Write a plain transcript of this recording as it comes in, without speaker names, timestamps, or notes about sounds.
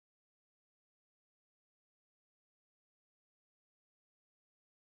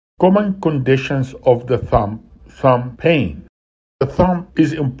Common conditions of the thumb pain. The thumb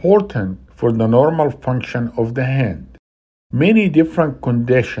is important for the normal function of the hand. Many different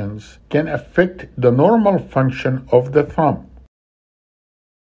conditions can affect the normal function of the thumb.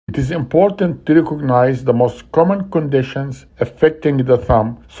 It is important to recognize the most common conditions affecting the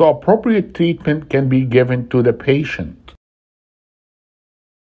thumb so appropriate treatment can be given to the patient.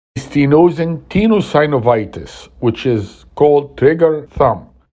 Stenosing Tenosynovitis, which is called trigger thumb,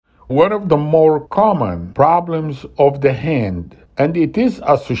 one of the more common problems of the hand, and it is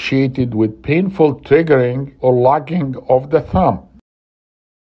associated with painful triggering or locking of the thumb.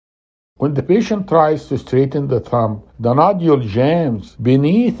 When the patient tries to straighten the thumb, the nodule jams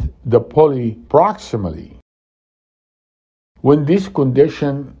beneath the pulley proximally. When this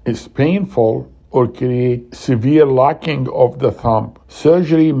condition is painful or creates severe locking of the thumb,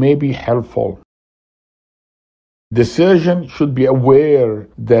 surgery may be helpful. The surgeon should be aware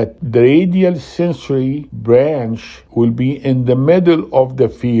that the radial sensory branch will be in the middle of the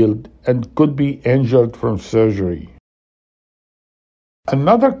field and could be injured from surgery.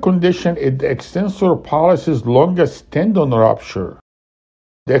 Another condition is the Extensor Pollicis Longus tendon rupture.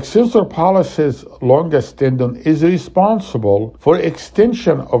 The Extensor Pollicis Longus tendon is responsible for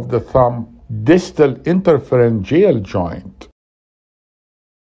extension of the thumb distal interpharyngeal joint.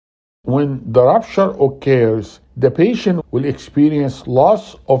 When the rupture occurs, the patient will experience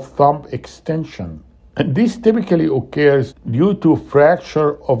loss of thumb extension, and this typically occurs due to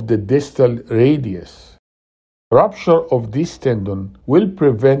fracture of the distal radius. Rupture of this tendon will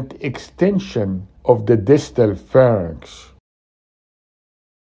prevent extension of the distal pharynx.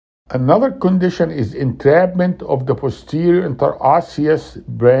 Another condition is entrapment of the posterior interosseous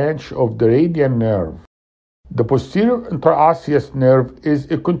branch of the radial nerve. The posterior interosseous nerve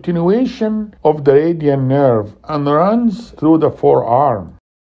is a continuation of the radial nerve and runs through the forearm.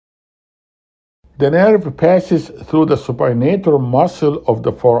 The nerve passes through the supinator muscle of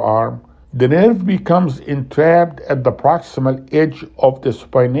the forearm. The nerve becomes entrapped at the proximal edge of the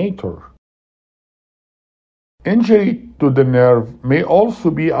supinator. Injury to the nerve may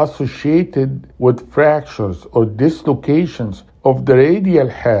also be associated with fractures or dislocations of the radial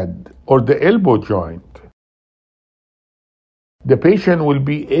head or the elbow joint. The patient will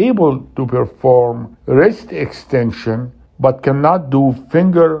be able to perform wrist extension but cannot do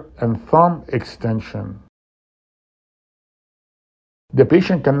finger and thumb extension. The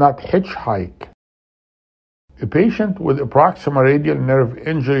patient cannot hitchhike. A patient with a proximal radial nerve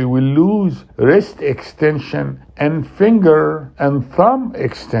injury will lose wrist extension and finger and thumb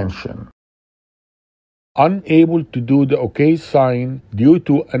extension. Unable to do the OK sign due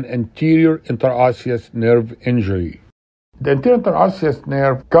to an anterior interosseous nerve injury. The anterior interosseous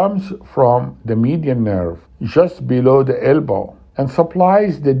nerve comes from the median nerve just below the elbow and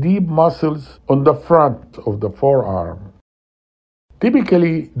supplies the deep muscles on the front of the forearm.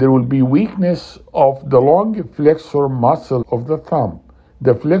 Typically, there will be weakness of the long flexor muscle of the thumb,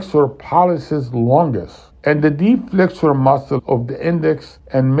 the flexor pollicis longus, and the deep flexor muscle of the index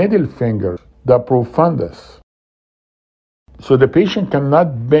and middle fingers, the profundus. So the patient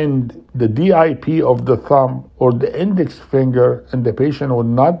cannot bend the DIP of the thumb or the index finger, and the patient will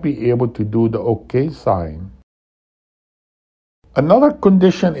not be able to do the OK sign. Another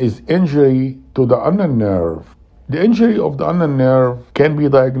condition is injury to the ulnar nerve. The injury of the ulnar nerve can be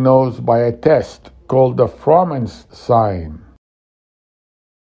diagnosed by a test called the Fromen's sign.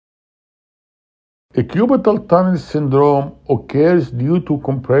 A cubital tunnel syndrome occurs due to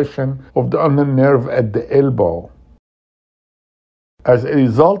compression of the ulnar nerve at the elbow. As a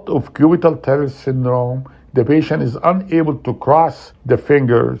result of cubital tunnel syndrome, the patient is unable to cross the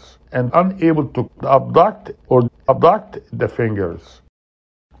fingers and unable to abduct the fingers.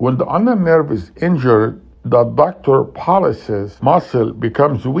 When the ulnar nerve is injured, the adductor pollicis muscle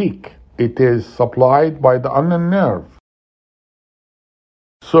becomes weak. It is supplied by the ulnar nerve.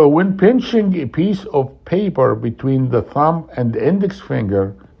 So when pinching a piece of paper between the thumb and the index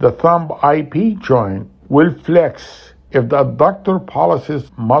finger, the thumb IP joint will flex if the adductor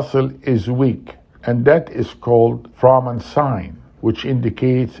pollicis muscle is weak, and that is called Fromen's sign, which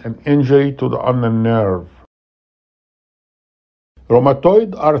indicates an injury to the ulnar nerve.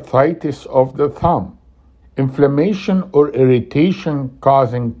 Rheumatoid arthritis of the thumb. Inflammation or irritation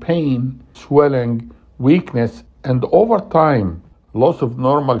causing pain, swelling, weakness, and over time, loss of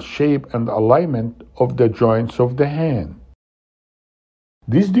normal shape and alignment of the joints of the hand.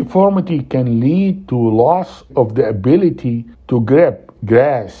 This deformity can lead to loss of the ability to grip,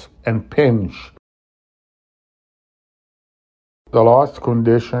 grasp, and pinch. The last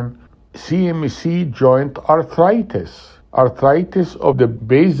condition, CMC joint arthritis. arthritis of the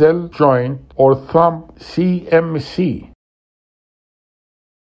basal joint or thumb CMC.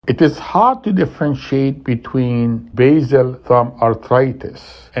 It is hard to differentiate between basal thumb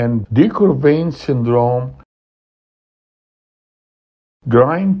arthritis and decurvane syndrome.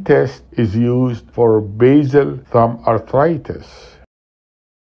 Grind test is used for basal thumb arthritis.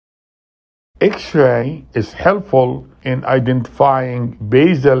 X-ray is helpful in identifying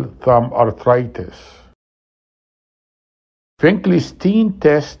basal thumb arthritis. Finkelstein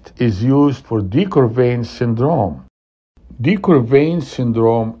test is used for decurvane syndrome. Decurvane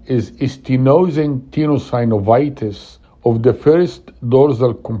syndrome is stenosing tenosynovitis of the first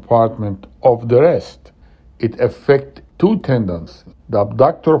dorsal compartment of the wrist. It affects two tendons, the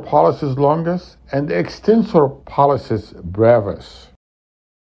abductor pollicis longus and the extensor pollicis brevis.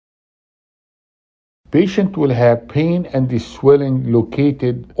 Patient will have pain and swelling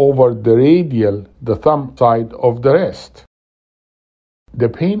located over the radial, the thumb side of the wrist. The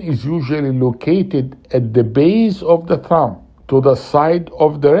pain is usually located at the base of the thumb to the side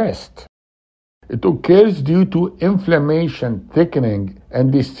of the wrist. It occurs due to inflammation, thickening,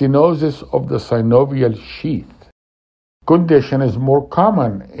 and the stenosis of the synovial sheath. Condition is more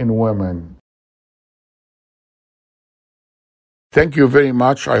common in women. Thank you very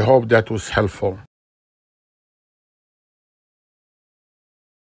much. I hope that was helpful.